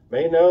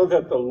may know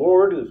that the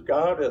Lord is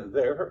God and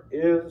there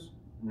is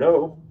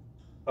no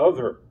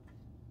other."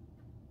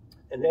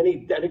 And then he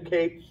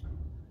dedicates,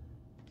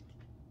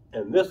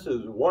 and this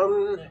is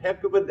one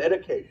heck of a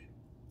dedication.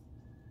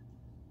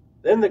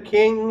 Then the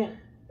king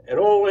and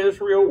all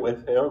Israel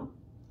with him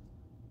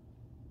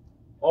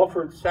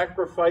offered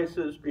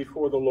sacrifices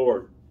before the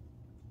Lord.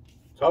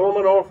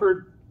 Solomon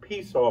offered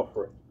peace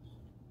offerings,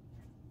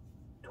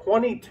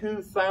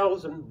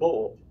 22,000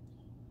 bulls.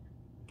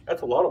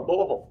 That's a lot of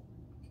bulls.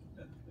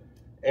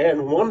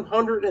 And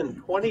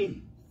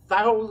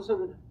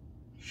 120,000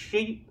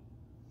 sheep.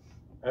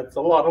 That's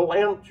a lot of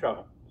lamb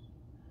chops.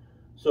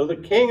 So the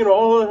king and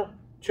all the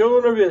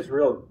children of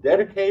Israel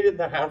dedicated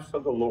the house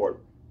of the Lord.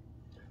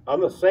 On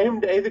the same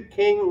day, the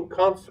king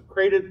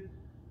consecrated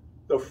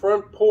the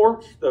front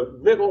porch, the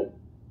middle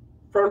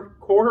front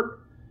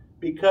court,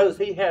 because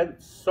he had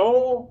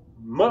so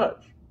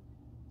much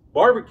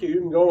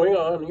barbecue going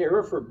on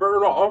here for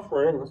burnt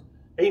offerings.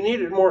 He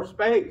needed more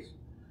space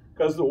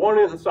because the one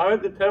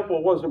inside the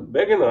temple wasn't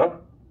big enough.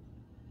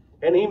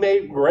 And he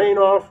made grain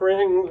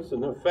offerings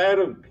and the fat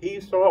of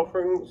peace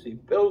offerings. He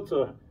built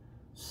a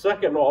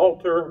second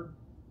altar.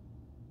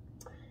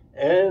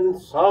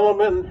 And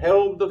Solomon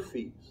held the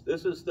feast.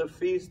 This is the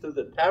Feast of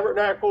the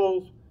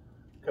Tabernacles,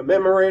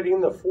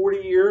 commemorating the 40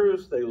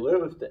 years they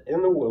lived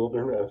in the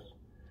wilderness.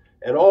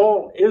 and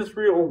all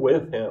Israel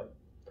with him,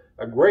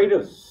 a great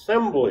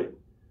assembly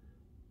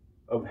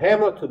of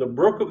Hamath to the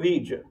brook of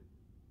Egypt.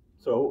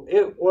 So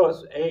it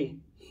was a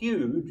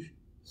huge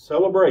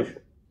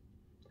celebration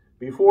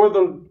before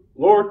the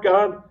Lord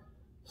God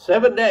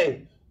 7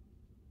 days.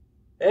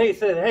 And he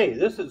said, hey,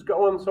 this is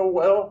going so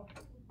well,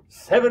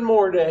 7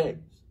 more days.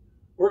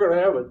 We're going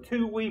to have a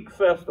 2-week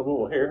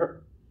festival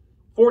here,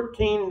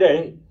 14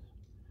 days.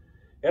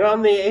 And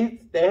on the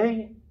 8th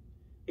day,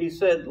 he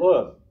said,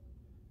 look,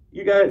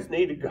 you guys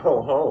need to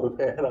go home,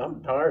 man.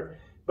 I'm tired.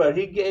 But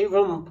he gave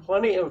them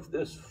plenty of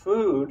this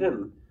food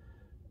and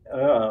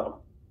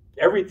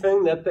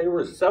everything that they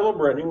were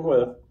celebrating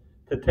with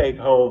to take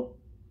home.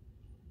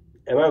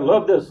 And I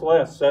love this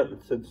last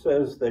sentence. It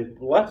says, they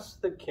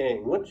blessed the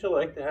king. Wouldn't you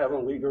like to have a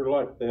leader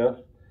like this?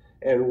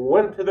 And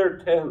went to their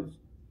tents,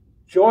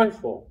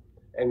 joyful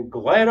and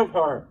glad of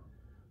heart,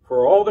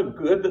 for all the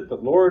good that the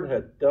Lord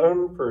had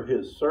done for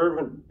his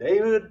servant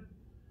David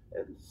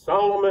and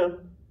Solomon,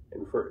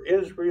 and for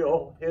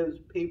Israel, his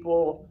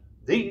people.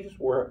 These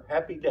were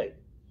happy days.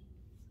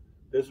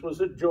 This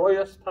was a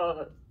joyous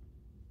time.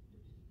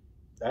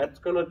 That's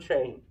going to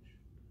change.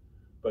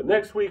 But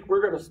next week,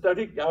 we're going to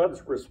study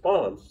God's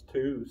response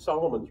to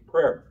Solomon's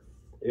prayer.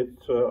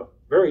 It's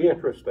very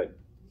interesting.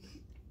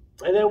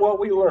 And then what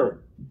we learn.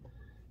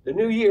 The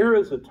new year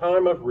is a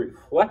time of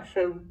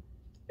reflection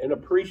and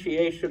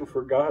appreciation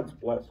for God's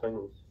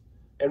blessings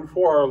and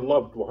for our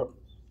loved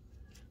ones.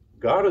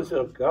 God is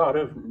a God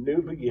of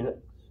new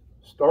beginnings,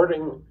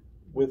 starting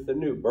with the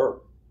new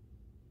birth.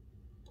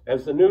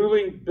 As the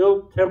newly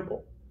built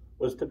temple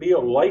was to be a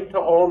light to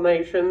all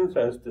nations,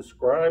 as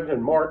described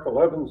in Mark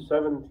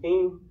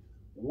 11:17,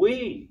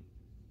 we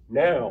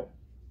now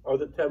are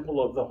the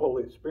temple of the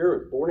Holy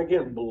Spirit.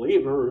 Born-again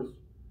believers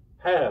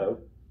have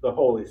the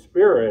Holy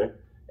Spirit,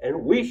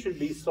 and we should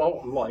be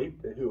salt and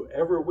light to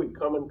whoever we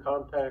come in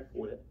contact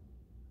with.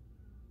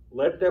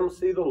 Let them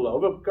see the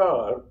love of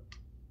God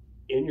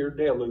in your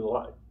daily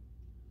life.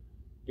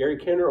 Gary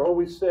Kenner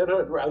always said,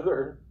 I'd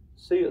rather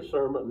see a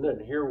sermon than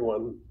hear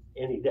one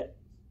any day.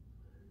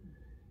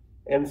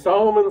 And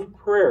Solomon's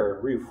prayer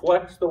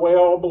reflects the way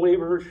all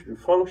believers should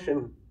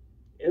function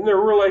in their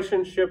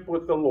relationship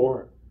with the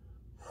Lord.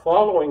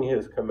 Following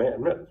his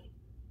commandments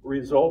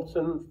results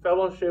in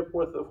fellowship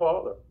with the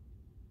Father.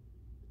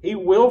 He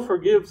will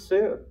forgive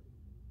sin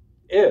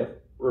if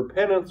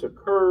repentance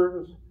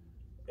occurs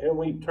and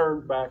we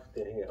turn back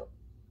to him.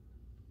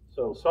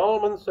 So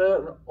Solomon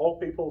said, all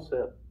people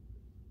sin.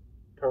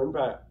 Turn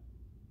back.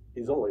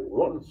 He's only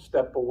one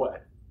step away,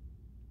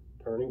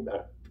 turning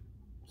back.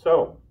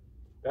 So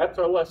that's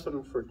our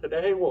lesson for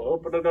today. We'll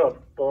open it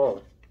up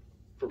for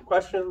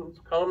questions,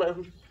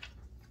 comments.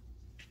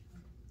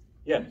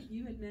 Yes.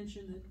 You had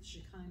mentioned the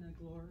Shekinah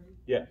glory.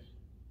 Yes.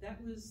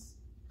 That was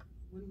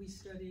when we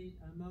studied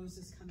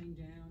Moses coming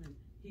down, and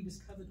he was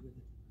covered with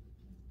it.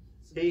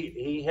 So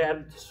He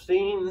had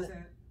seen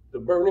the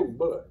burning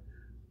bush,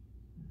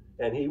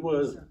 and he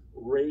was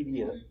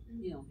radiant.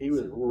 You know, He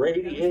was so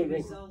radiating. that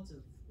was the result of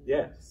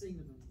Yes. seeing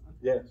them. Okay.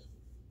 Yes.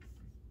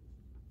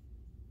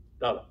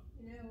 Donna.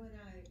 You know, when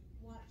I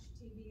watched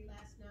TV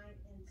last night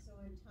and saw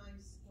in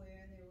Times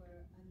Square there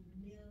were 1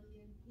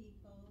 million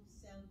people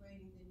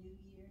celebrating the new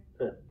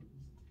year.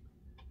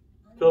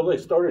 So they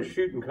started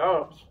shooting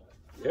cops.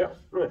 Yeah.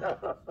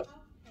 How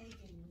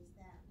pagan was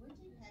that?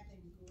 Wouldn't it have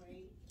been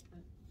great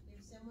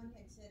if someone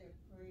had said a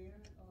prayer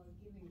or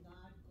given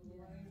God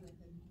glory with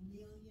 1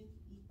 million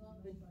people,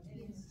 and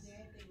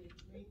instead they were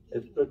drinking?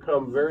 It's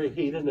become very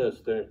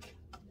hedonistic,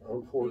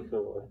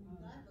 unfortunately.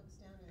 God looks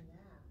down on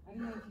that. I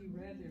don't know if you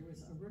read, there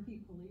was a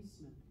rookie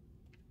policeman,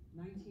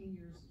 19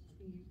 years,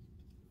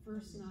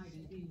 first night,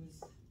 and he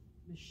was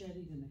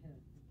macheted in the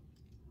head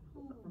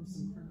from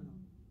some criminal.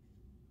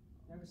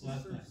 That was his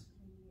Last first. night.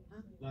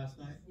 Last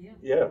night? Yeah.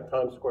 Yeah,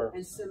 Times Square.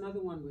 And some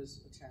other one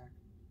was attacked.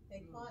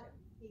 They caught him.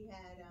 He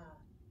had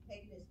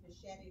taken his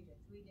machete to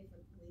 3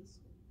 different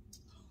policemen.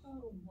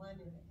 One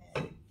in the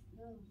head.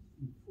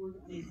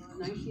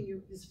 19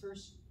 years, his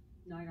first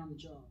night on the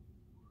job.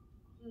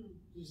 He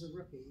was a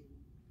rookie.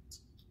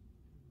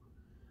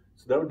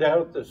 It's no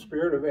doubt the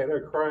spirit of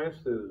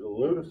Antichrist is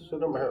loose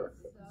in America.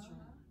 That's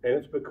right. And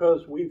it's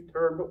because we've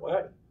turned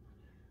away.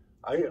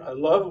 I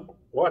love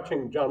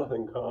watching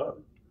Jonathan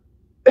Cahn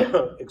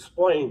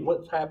explain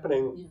what's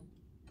happening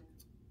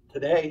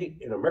today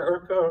in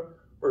America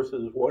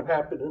versus what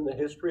happened in the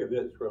history of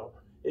Israel.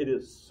 It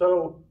is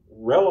so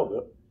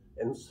relevant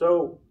and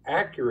so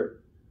accurate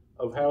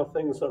of how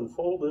things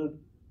unfolded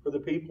for the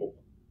people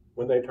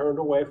when they turned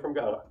away from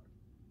God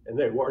and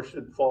they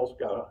worshipped false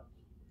gods.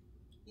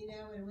 You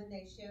know, and when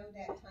they showed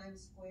that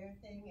Times Square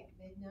thing at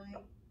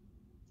midnight,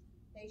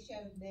 they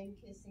showed men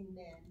kissing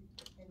men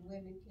and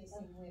women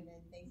kissing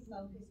women. They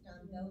focused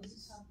on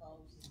those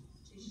couples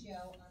to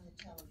show on the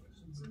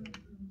television screen.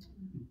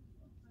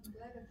 I'm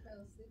glad I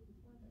fell asleep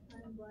before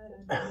that. I'm glad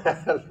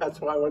I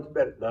That's why I went to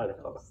bed at 9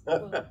 o'clock.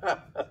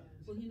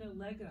 Well, you know,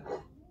 Lego,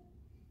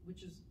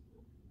 which is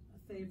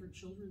a favorite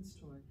children's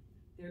toy,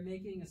 they're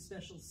making a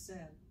special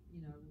set,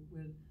 you know,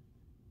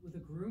 with a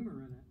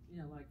groomer in it, you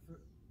know, like for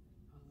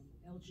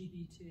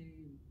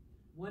LGBT.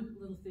 One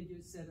little figure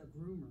said a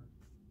groomer.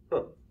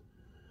 Huh.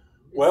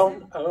 It Well,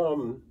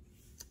 said-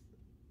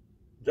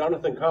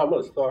 Jonathan Kahn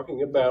was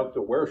talking about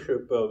the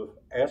worship of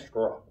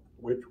Ashtaroth,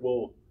 which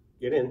we'll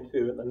get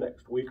into in the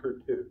next week or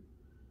two.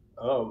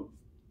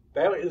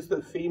 That is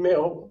the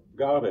female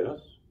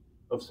goddess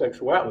of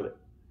sexuality.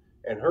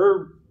 And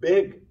her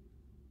big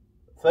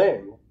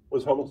thing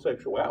was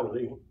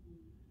homosexuality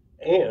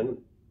and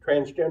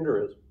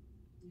transgenderism.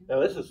 Now,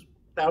 this is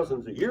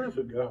thousands of years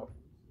ago.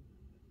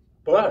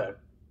 But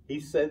he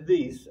said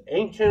these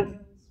ancient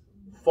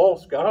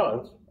false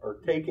gods are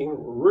taking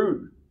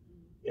root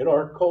in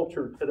our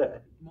culture today.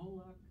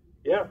 Moloch.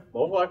 Yeah,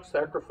 Moloch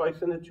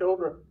sacrificing the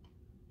children.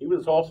 He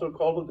was also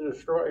called the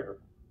destroyer.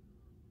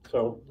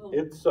 So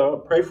it's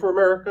pray for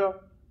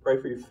America,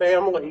 pray for your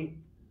family,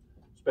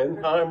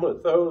 spend time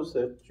with those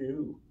that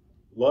you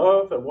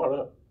love and want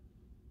to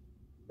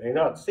may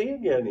not see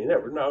again. You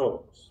never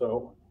know.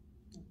 So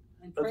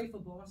And pray for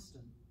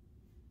Boston.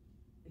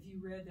 If you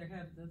read, they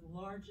have the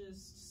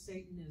largest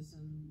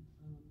Satanism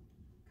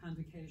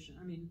convocation.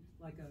 I mean,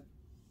 like a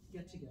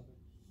get-together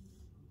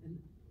in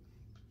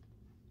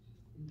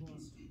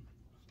Boston.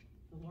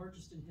 The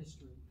largest in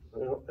history.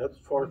 well, that's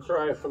a far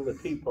cry from the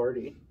Tea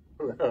Party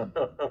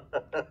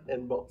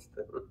in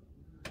Boston.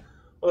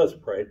 Well, let's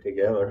pray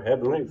together.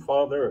 Heavenly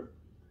Father,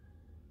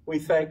 we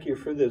thank you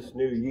for this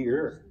new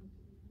year.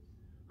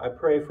 I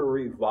pray for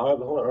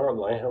revival in our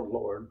land,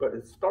 Lord, but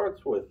it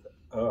starts with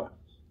us.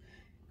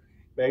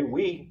 May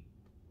we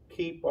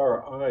keep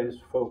our eyes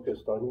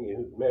focused on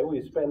you. May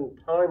we spend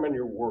time in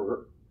your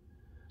word,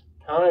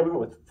 time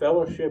with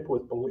fellowship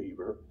with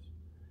believers,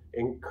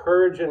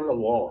 encouraging the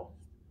lost,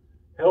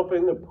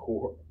 helping the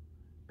poor,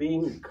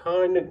 being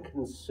kind and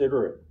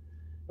considerate.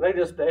 And I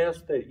just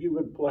ask that you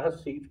would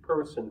bless each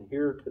person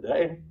here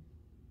today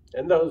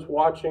and those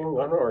watching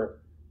on our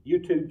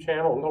YouTube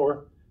channel,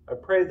 Lord. I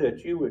pray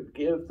that you would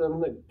give them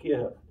the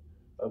gift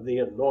of the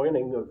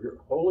anointing of your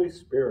Holy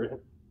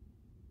Spirit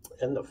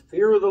and the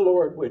fear of the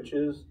Lord, which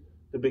is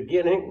the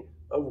beginning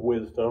of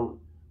wisdom.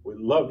 We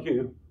love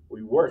you,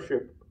 we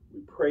worship,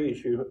 we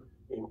praise you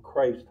in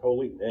Christ's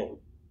holy name.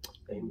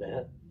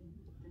 Amen.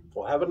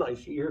 Well, have a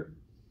nice year.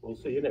 We'll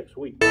see you next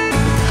week.